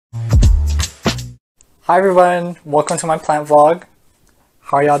Hi everyone, welcome to my plant vlog.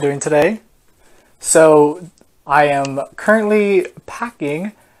 How are y'all doing today? So I am currently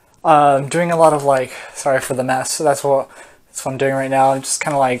packing, doing a lot of sorry for the mess, so that's what I'm doing right now. I'm just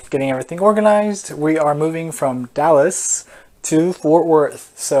kind of like getting everything organized. We are moving from Dallas to Fort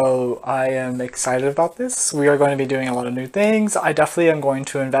Worth, so I am excited about this. We are going to be doing a lot of new things. I definitely am going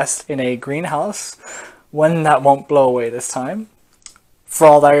to invest in a greenhouse, one that won't blow away this time. For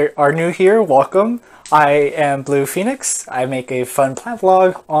all that are new here, welcome. I am Blue Phoenix. I make a fun plant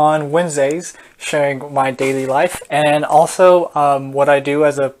vlog on Wednesdays sharing my daily life and also what I do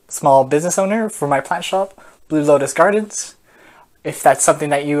as a small business owner for my plant shop, Blue Lotus Gardens. If that's something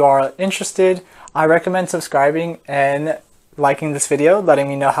that you are interested, I recommend subscribing and liking this video, letting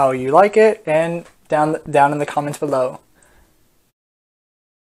me know how you like it, and down in the comments below.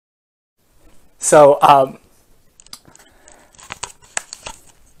 So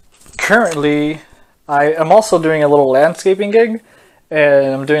currently I am also doing a little landscaping gig,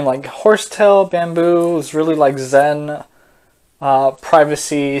 and I'm doing like horsetail bamboo. It's really like zen,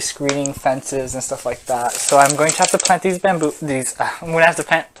 privacy screening fences and stuff like that. So I'm going to have to plant these I'm going to have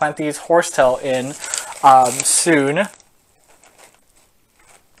to plant these horsetail in soon.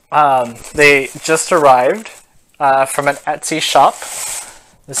 They just arrived from an Etsy shop.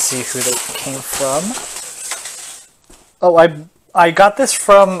 Let's see who they came from. Oh, I got this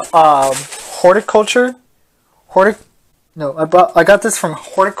from Horticulture. I got this from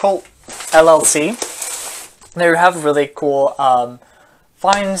Horticult LLC. They have really cool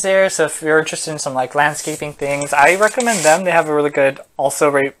finds there. So if you're interested in some like landscaping things, I recommend them. They have a really good also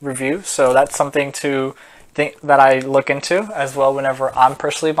review. So that's something to that I look into as well whenever I'm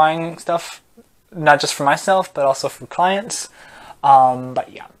personally buying stuff, not just for myself but also for clients.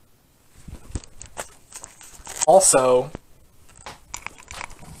 But yeah. Also,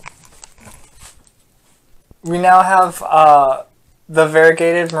 we now have the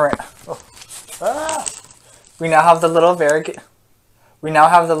variegated Maranta. We now have the little variegated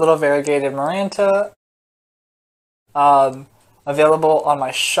Maranta available on my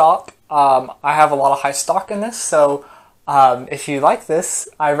shop. I have a lot of high stock in this, so if you like this,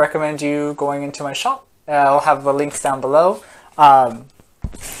 I recommend you going into my shop. I'll have the links down below,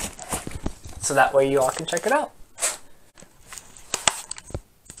 so that way you all can check it out.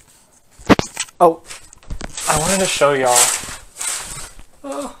 Oh, I wanted to show y'all.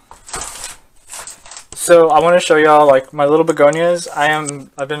 So I want to show y'all like my little begonias.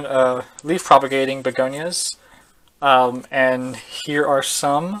 I've been leaf propagating begonias, and here are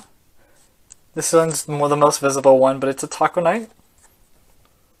some. This one's the most visible one, but it's a taconite.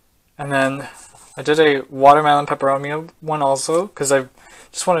 And then I did a watermelon peperomia one also because I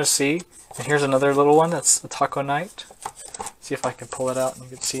just wanted to see. And here's another little one that's a taconite. See if I can pull it out and you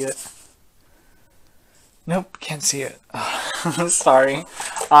can see it. Nope, can't see it. Sorry.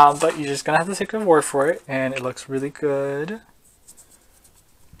 But you're just gonna have to take my word for it, and it looks really good.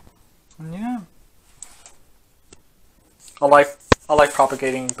 And yeah. I like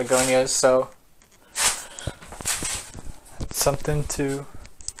propagating begonias, so it's something to.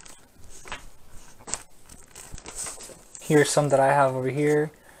 Here's some that I have over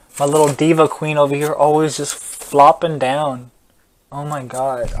here. My little diva queen over here always just flopping down. Oh my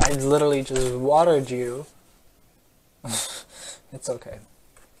god, I literally just watered you. It's okay.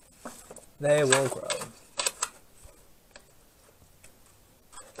 They will grow.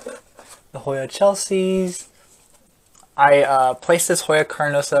 The Hoya Chelseas. I placed this Hoya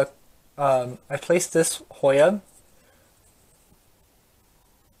carnosa. I placed this Hoya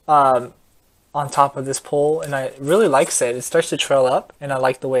on top of this pole, and I really likes it. It starts to trail up, and I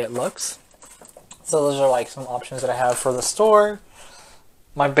like the way it looks. So those are like some options that I have for the store.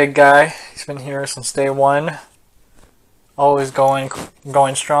 My big guy, he's been here since day one. Always going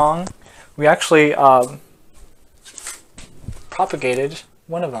strong. We actually propagated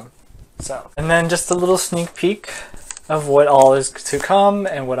one of them. So, and then just a little sneak peek of what all is to come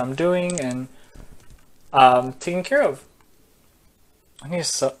and what I'm doing and taking care of.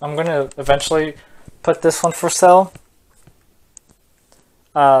 I'm gonna eventually put this one for sale.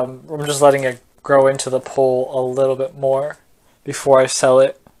 I'm just letting it grow into the pole a little bit more before I sell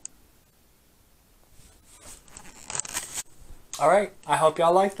it. Alright, I hope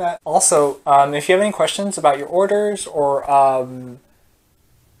y'all like that. Also, if you have any questions about your orders or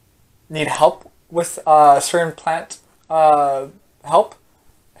need help with certain plant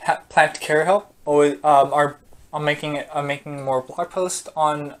plant care help, always, I'm making more blog posts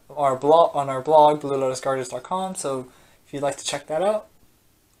on our blog bluelotusgardens.com. So if you'd like to check that out,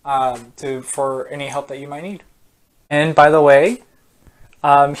 for any help that you might need. And by the way,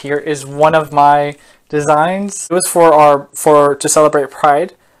 Here is one of my designs. It was to celebrate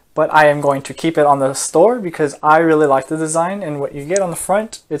Pride, but I am going to keep it on the store because I really like the design. And what you get on the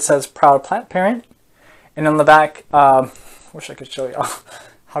front, it says "Proud Plant Parent," and on the back, wish I could show y'all.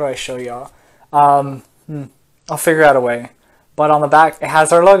 How do I show y'all? I'll figure out a way. But on the back, it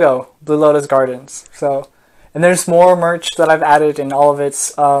has our logo, Blue Lotus Gardens. So, and there's more merch that I've added, and all of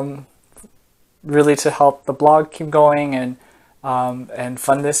it's really to help the blog keep going and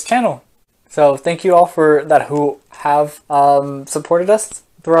fund this channel. So thank you all for that who have supported us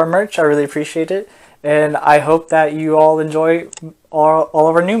through our merch. I really appreciate it, and I hope that you all enjoy all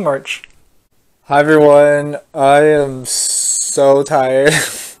of our new merch. Hi everyone, I am so tired.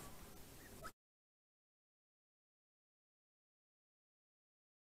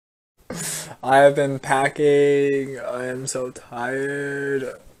 I have been packing. I am so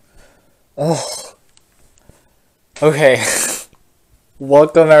tired. Oh. Okay.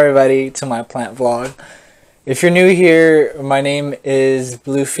 Welcome everybody to my plant vlog. If you're new here, my name is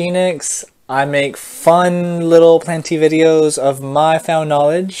Blue Phoenix. I make fun little planty videos of my found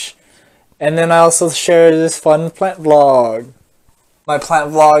knowledge. And then I also share this fun plant vlog. My plant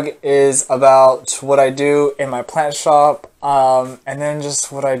vlog is about what I do in my plant shop, and then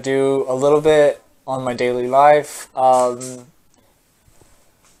just what I do a little bit on my daily life.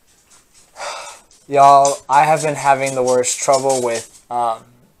 Y'all, I have been having the worst trouble with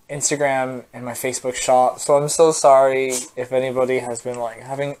Instagram and my Facebook shop, so I'm so sorry if anybody has been like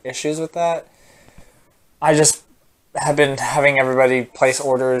having issues with that. I just have been having everybody place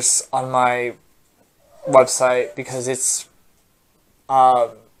orders on my website because it's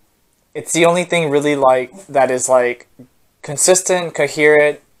the only thing really like that is like consistent,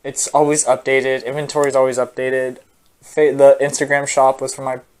 coherent. It's always updated. Inventory is always updated. The Instagram shop was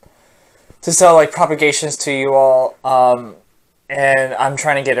for to sell like propagations to you all, and I'm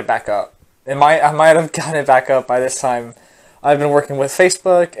trying to get it back up. I might have gotten it back up by this time. I've been working with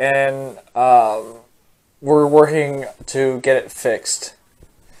Facebook, and we're working to get it fixed.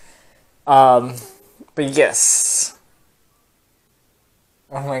 But yes.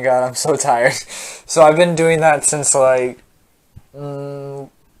 Oh my god, I'm so tired. So I've been doing that since like 3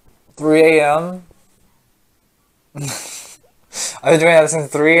 a.m. I've been doing that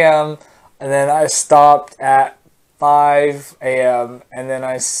since 3 a.m. and then I stopped at 5 a.m. and then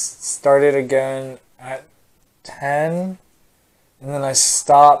I started again at 10 and then I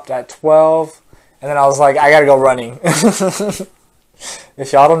stopped at 12 and then I was like, I gotta go running.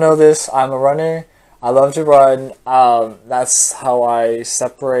 If y'all don't know this, I'm a runner. I love to run. That's how I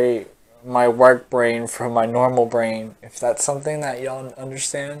separate my work brain from my normal brain, if that's something that y'all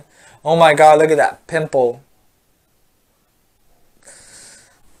understand. Oh my god, look at that pimple.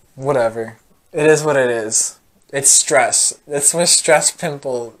 Whatever. It is what it is. It's stress. It's my stress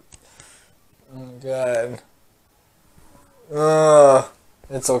pimple. Oh my god.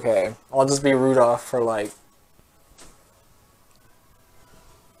 It's okay. I'll just be Rudolph for like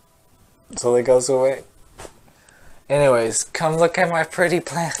until it goes away. Anyways, come look at my pretty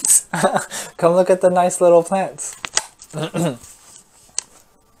plants. Come look at the nice little plants.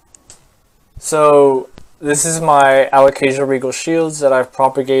 So, this is my Alocasia regal shields that I've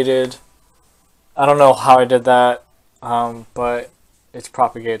propagated. I don't know how I did that, but it's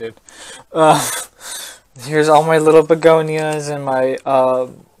propagated. Here's all my little begonias and my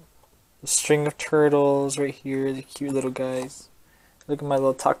string of turtles right here, the cute little guys. Look at my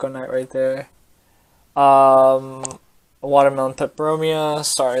little taco night right there. Watermelon peperomia.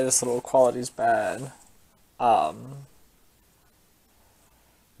 Sorry, this little quality's bad.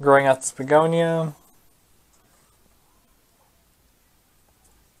 Growing out this begonia.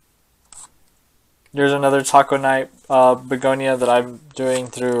 There's another taco night begonia that I'm doing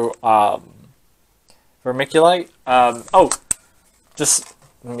through vermiculite. Just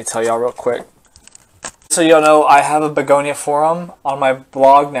let me tell y'all real quick. So y'all know I have a begonia forum on my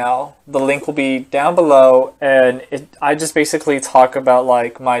blog now. The link will be down below, and I just basically talk about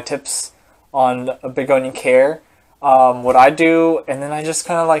like my tips on begonia care, what I do, and then I just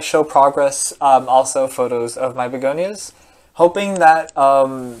kind of like show progress, also photos of my begonias, hoping that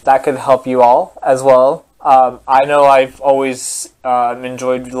that could help you all as well. I know I've always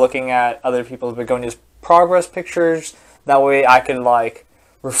enjoyed looking at other people's begonias progress pictures. That way I can like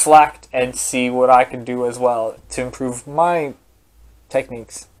reflect and see what I can do as well to improve my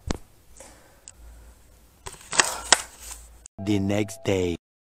techniques. The next day.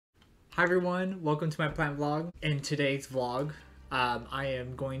 Hi everyone, welcome to my plant vlog. In today's vlog, I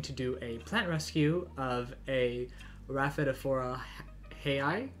am going to do a plant rescue of a Rhaphidophora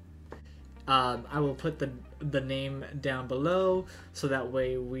Hayi. I will put the name down below so that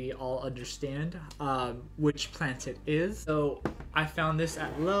way we all understand which plant it is. So I found this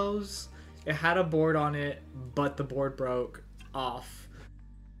at Lowe's. It had a board on it, but the board broke off.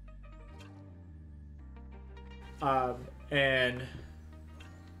 And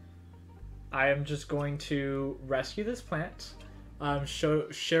I am just going to rescue this plant,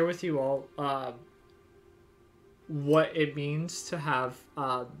 share with you all what it means to have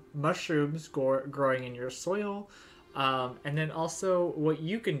mushrooms growing in your soil, and then also what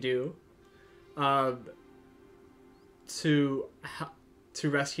you can do to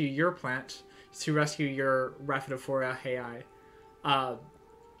rescue your plant, to rescue your Rhaphidophora Hayi.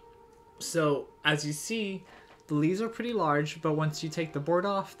 So as you see, the leaves are pretty large, but once you take the board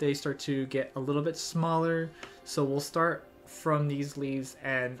off, they start to get a little bit smaller. So we'll start from these leaves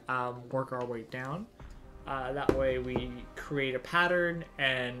and work our way down. That way we create a pattern,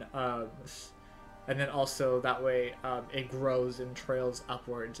 and then also that way it grows and trails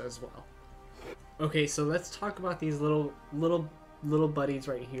upwards as well. Okay, so let's talk about these little buddies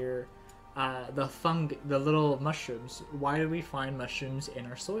right here. The little mushrooms. Why do we find mushrooms in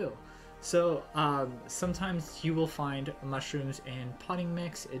our soil? So sometimes you will find mushrooms in potting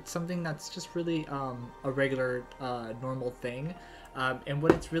mix. It's something that's just really a regular normal thing, and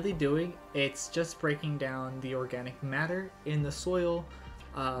what it's really doing, it's just breaking down the organic matter in the soil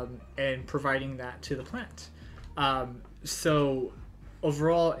and providing that to the plant. So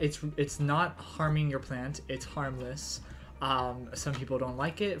overall, it's not harming your plant. It's harmless. Some people don't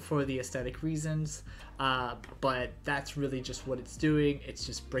like it for the aesthetic reasons, but that's really just what it's doing. It's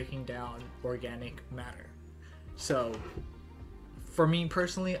just breaking down organic matter. So for me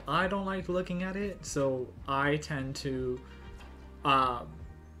personally, I don't like looking at it, so I tend to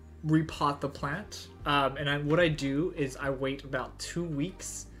repot the plant, and what I do is I wait about 2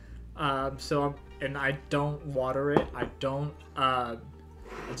 weeks, and I don't water it. I don't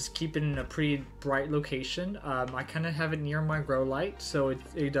I just keep it in a pretty bright location. I kind of have it near my grow light, so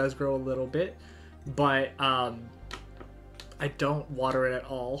it does grow a little bit, but I don't water it at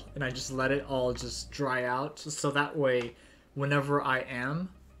all, and I just let it all just dry out, so that way whenever I am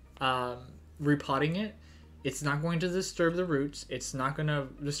repotting it, it's not going to disturb the roots, it's not going to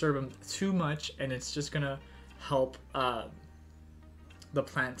disturb them too much, and it's just going to help the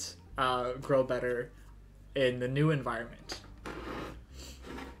plant grow better in the new environment.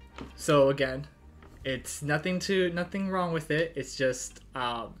 So again, it's nothing wrong with it. It's just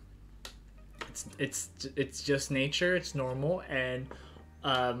it's just nature. It's normal, and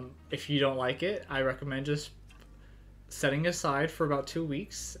if you don't like it, I recommend just setting aside for about 2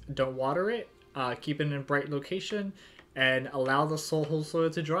 weeks. Don't water it. Keep it in a bright location, and allow the whole soil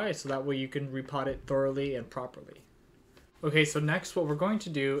to dry, so that way you can repot it thoroughly and properly. Okay, so next what we're going to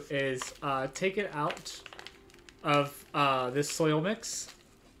do is take it out of this soil mix.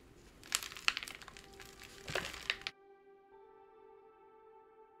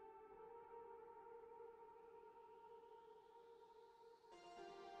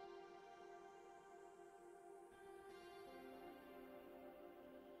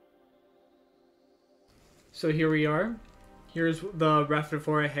 So here we are. Here's the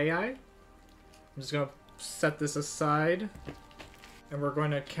Rhaphidophora Hayi. I'm just going to set this aside, and we're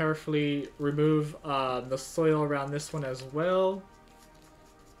going to carefully remove the soil around this one as well.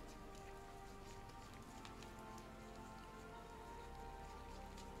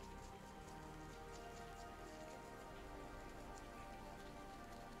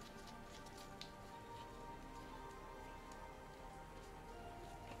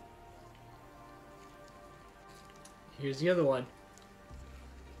 Here's the other one.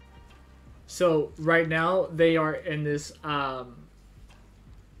 So right now they are in this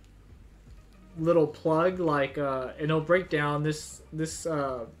little plug, like and it'll break down this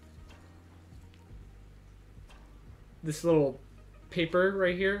little paper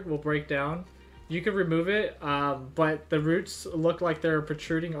right here will break down. You can remove it, but the roots look like they're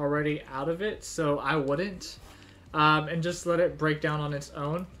protruding already out of it, so I wouldn't, and just let it break down on its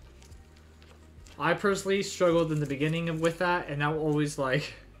own. I personally struggled in the beginning with that, and that always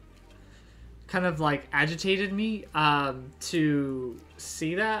kind of agitated me to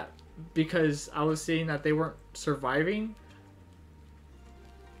see that, because I was seeing that they weren't surviving.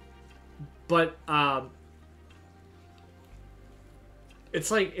 But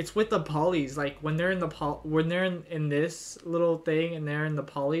it's with the polys, like when they're in the in this little thing and they're in the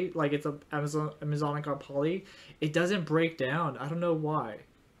poly, like it's a Amazonica poly, it doesn't break down. I don't know why.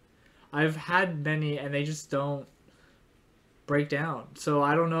 I've had many and they just don't break down. So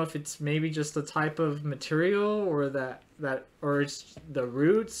I don't know if it's maybe just the type of material, or or it's the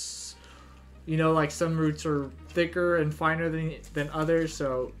roots, You know, like some roots are thicker and finer than others,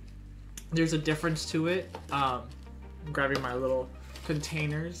 so there's a difference to it. I'm grabbing my little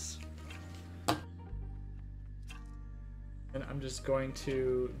containers. And I'm just going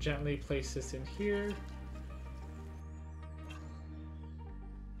to gently place this in here.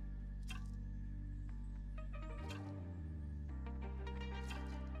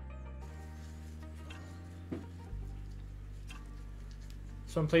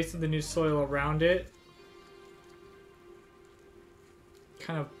 So I'm placing the new soil around it,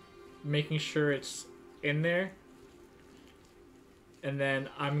 kind of making sure it's in there, and then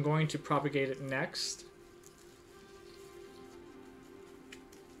I'm going to propagate it next.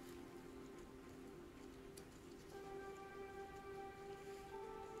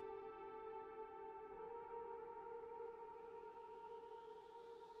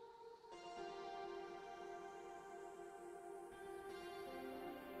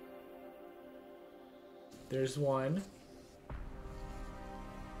 There's one.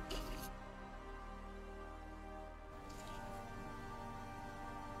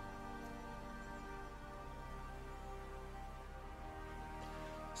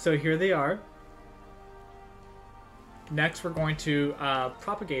 So here they are. Next, we're going to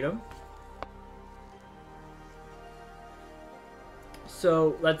propagate them.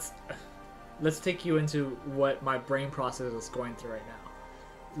 So let's take you into what my brain process is going through right now.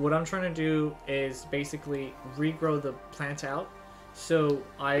 What I'm trying to do is basically regrow the plant out. So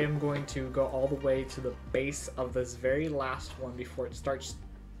I am going to go all the way to the base of this very last one before it starts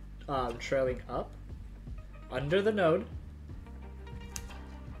trailing up under the node.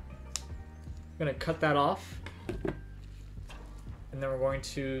 I'm going to cut that off, and then we're going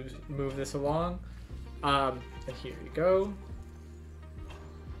to move this along, and here you go.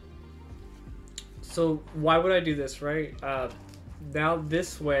 So why would I do this, right? Now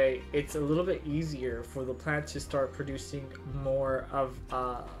this way, it's a little bit easier for the plant to start producing more of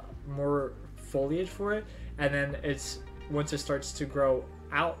more foliage for it, and then once it starts to grow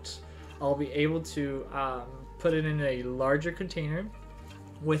out, I'll be able to put it in a larger container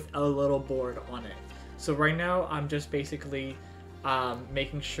with a little board on it. So right now, I'm just basically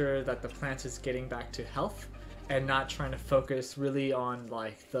making sure that the plant is getting back to health, and not trying to focus really on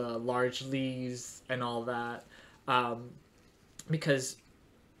like the large leaves and all that. Because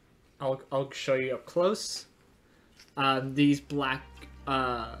I'll show you up close. These black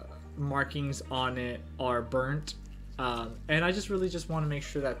markings on it are burnt, and I just want to make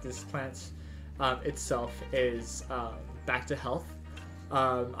sure that this plant itself is back to health.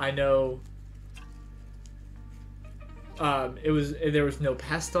 I know there was no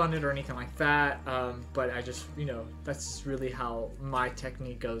pest on it or anything like that, but I just, that's just really how my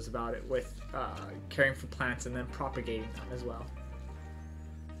technique goes about it with caring for plants and then propagating them as well.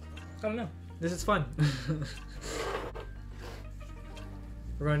 I don't know. This is fun.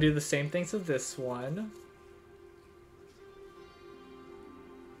 We're going to do the same thing to this one.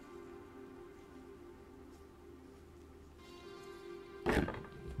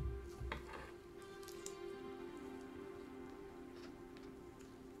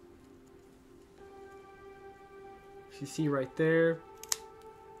 You see right there.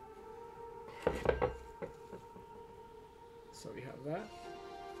 So we have that.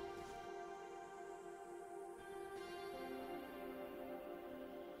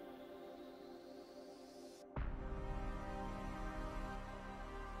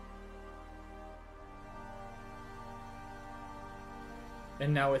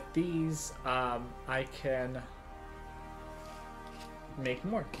 And now with these, I can make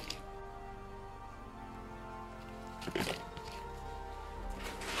more.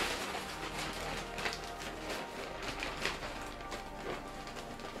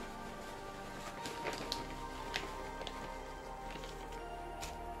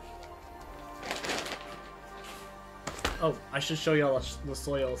 Oh, I should show y'all the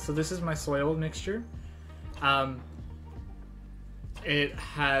soil. So this is my soil mixture. It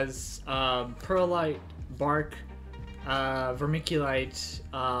has perlite, bark, vermiculite.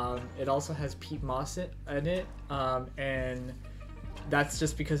 It also has peat moss in it, and that's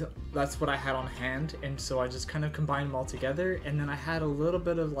just because that's what I had on hand, and so I just kind of combined them all together. And then I had a little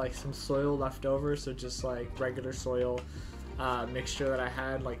bit of like some soil left over, so just like regular soil mixture that I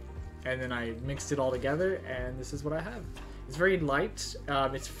had, and then I mixed it all together, and this is what I have. It's very light,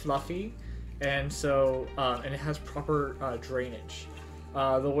 it's fluffy, and so and it has proper drainage.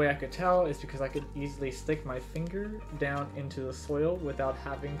 The way I could tell is because I could easily stick my finger down into the soil without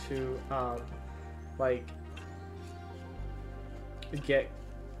having to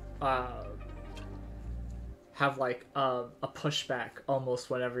have like a pushback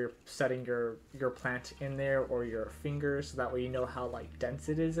almost whenever you're setting your plant in there, or your fingers, so that way you know how like dense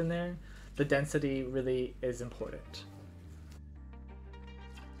it is in there. The density really is important.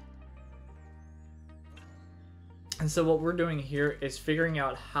 And so what we're doing here is figuring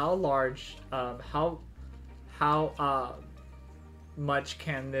out how large, how much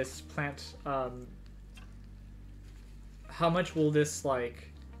can this plant, how much will this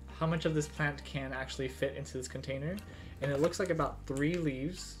how much of this plant can actually fit into this container. And it looks like about 3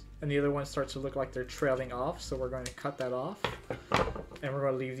 leaves, and the other ones start to look like they're trailing off, so we're going to cut that off, and we're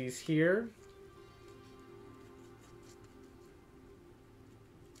going to leave these here.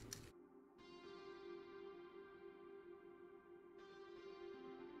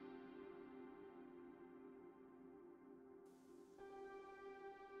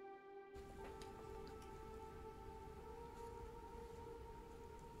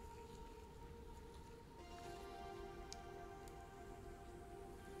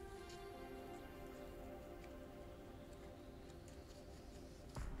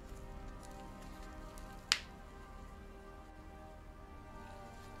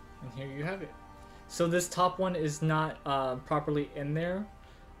 And here you have it. So this top one is not properly in there.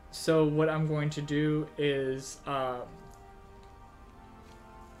 So what I'm going to do is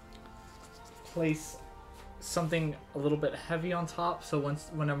place something a little bit heavy on top, so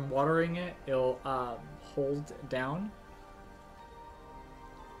when I'm watering it, it'll hold down.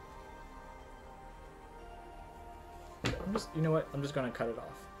 You know what? I'm just gonna cut it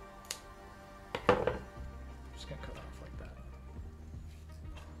off. I'm just gonna cut it off like that.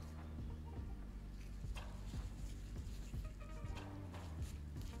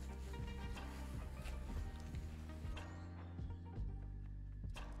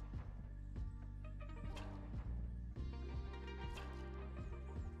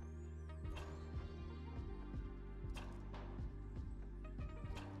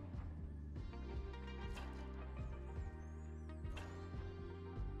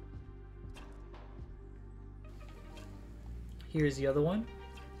 Here's the other one.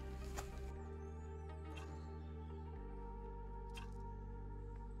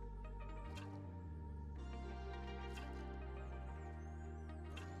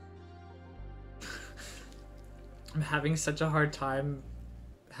 I'm having such a hard time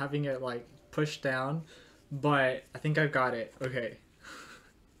having it like pushed down, but I think I've got it. Okay.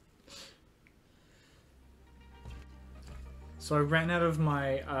 So I ran out of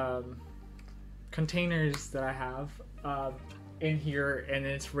my containers that I have in here, and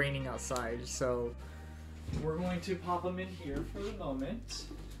it's raining outside, so we're going to pop them in here for the moment.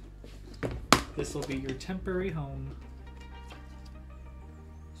 This will be your temporary home.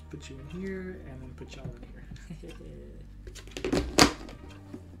 Just put you in here and then put y'all in here.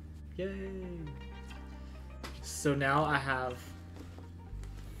 Yay! So now I have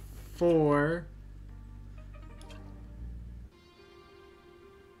 4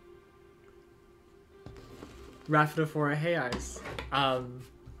 Rhaphidophora Hayi.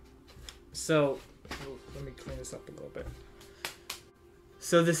 So let me clean this up a little bit.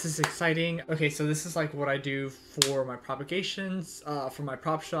 So this is exciting. Okay, so this is like what I do for my propagations, for my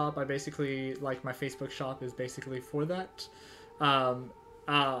prop shop. I basically, like, my Facebook shop is basically for that. And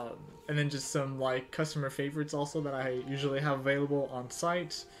then just some like customer favorites also that I usually have available on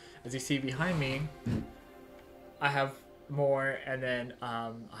site. As you see behind me, I have more, and then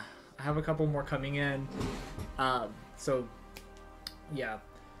I have a couple more coming in. So yeah,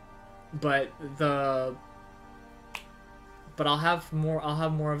 but I'll have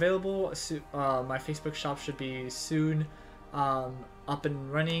more available. My Facebook shop should be soon up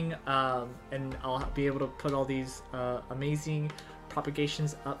and running, and I'll be able to put all these amazing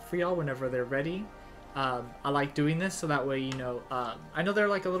propagations up for y'all whenever they're ready. I like doing this so that way, you know, I know they're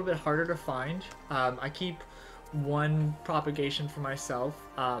like a little bit harder to find. I keep 1 propagation for myself,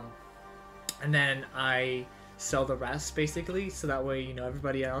 and then I sell the rest basically, so that way, you know,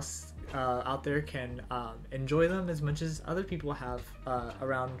 everybody else out there can enjoy them as much as other people have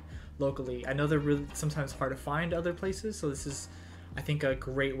around locally. I know they're really sometimes hard to find other places, so this is, I think, a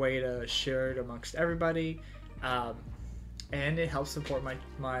great way to share it amongst everybody, and it helps support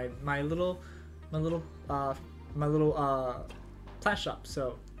my little plant shop.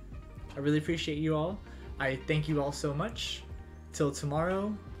 So I really appreciate you all. I thank you all so much. Till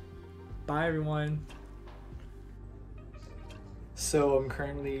tomorrow. Bye, everyone. So I'm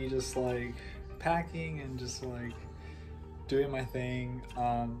currently just like packing and just like doing my thing,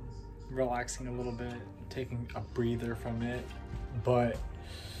 relaxing a little bit, taking a breather from it, but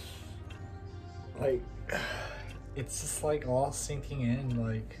like it's just like all sinking in.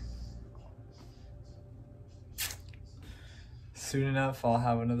 Like soon enough I'll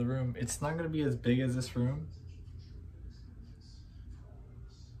have another room. It's not gonna be as big as this room,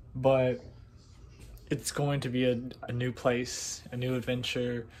 but it's going to be a new place, a new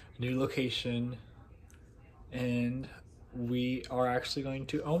adventure, a new location, and we are actually going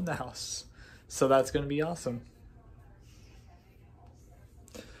to own the house. So that's gonna be awesome.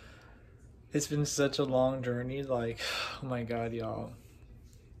 It's been such a long journey, like, oh my god, y'all.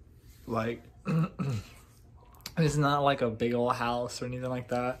 Like, it's not like a big old house or anything like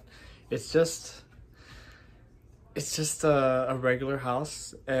that. It's just a regular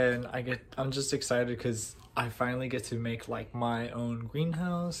house, and I'm just excited because I finally get to make like my own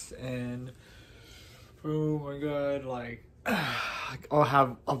greenhouse, and oh my god, like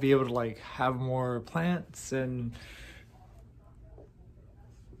I'll be able to like have more plants, and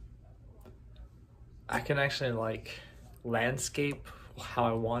I can actually like landscape how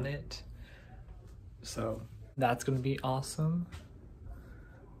I want it. So that's gonna be awesome.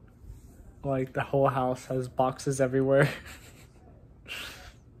 Like the whole house has boxes everywhere.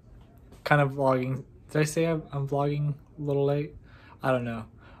 Kind of vlogging. Did I say I'm vlogging a little late? I don't know.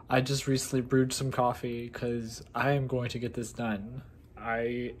 I just recently brewed some coffee because I am going to get this done.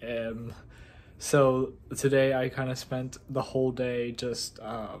 So today I kind of spent the whole day just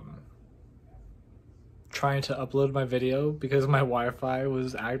trying to upload my video because my Wi-Fi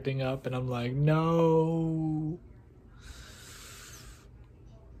was acting up, and I'm like, no.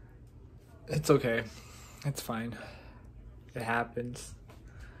 It's okay. It's fine. It happens.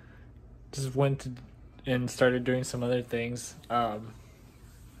 Just went and started doing some other things.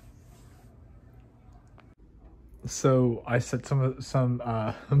 So I set some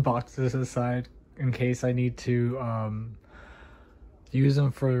boxes aside in case I need to use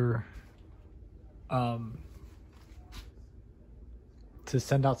them for to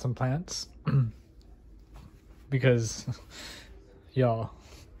send out some plants because y'all,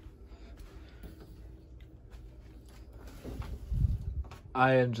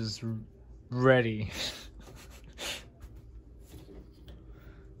 I am just ready.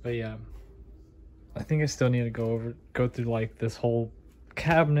 But yeah, I think I still need to go through like this whole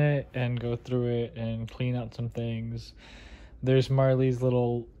cabinet and go through it and clean out some things. There's Marley's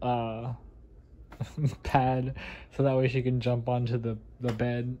little pad, so that way she can jump onto the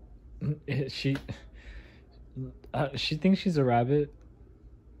bed. She thinks she's a rabbit,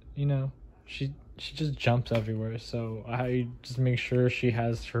 you know. She just jumps everywhere, so I just make sure she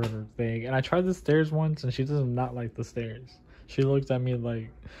has her thing. And I tried the stairs once, and she does not like the stairs. She looks at me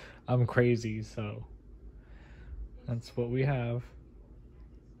like I'm crazy, so that's what we have.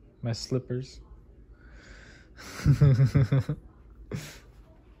 My slippers.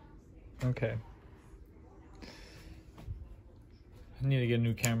 Okay. I need to get a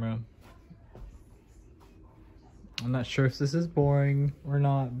new camera. I'm not sure if this is boring or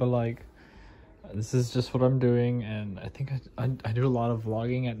not, but like, this is just what I'm doing, and I think I do a lot of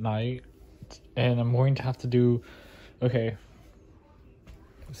vlogging at night, and I'm going to have to do, okay,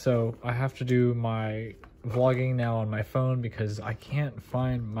 so I have to do my vlogging now on my phone because I can't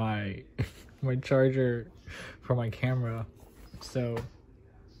find my my charger for my camera, so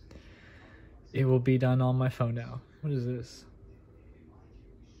it will be done on my phone now. What is this?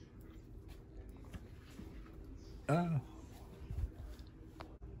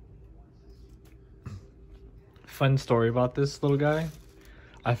 Fun story about this little guy.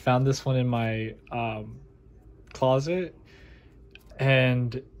 I found this one in my closet,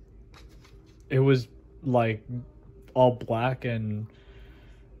 and it was like all black, and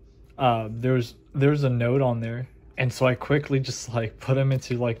there was a note on there, and so I quickly just like put him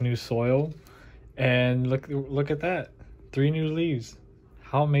into like new soil, and look at that, 3 new leaves.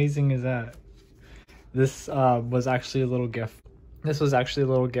 How amazing is that? This was actually a little gift. This was actually a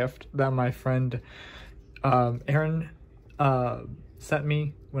little gift that my friend Erin sent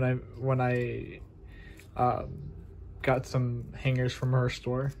me when I got some hangers from her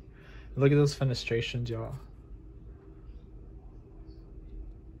store. Look at those fenestrations, y'all.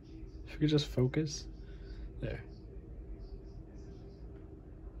 If we could just focus. There.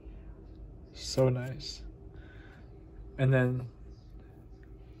 So nice. And then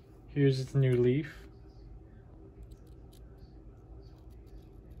here's its new leaf.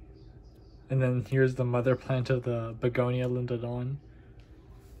 And then here's the mother plant of the Begonia Lindodon.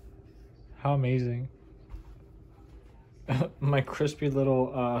 How amazing. My crispy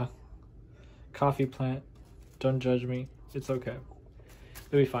little coffee plant. Don't judge me. It's okay.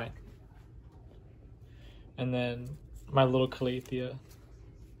 It'll be fine. And then my little calathea.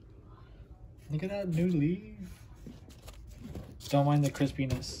 Look at that new leaf. Don't mind the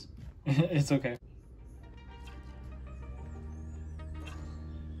crispiness. It's okay.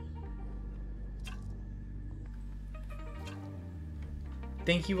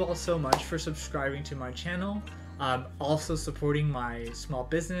 thank you all so much for subscribing to my channel. Also supporting my small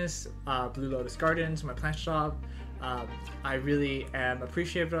business, Blue Lotus Gardens, my plant shop. I really am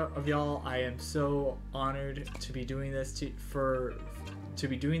appreciative of y'all. I am so honored to be doing this to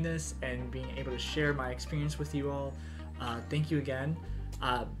be doing this and being able to share my experience with you all. Thank you again.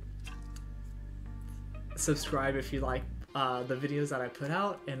 Subscribe if you like the videos that I put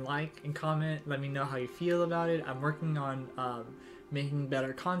out, and like and comment. Let me know how you feel about it. I'm working on making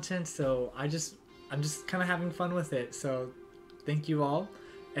better content, so I'm just kind of having fun with it. So thank you all,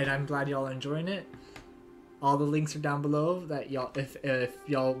 and I'm glad y'all are enjoying it. All the links are down below that y'all, if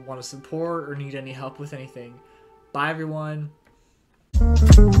y'all want to support or need any help with anything. Bye everyone.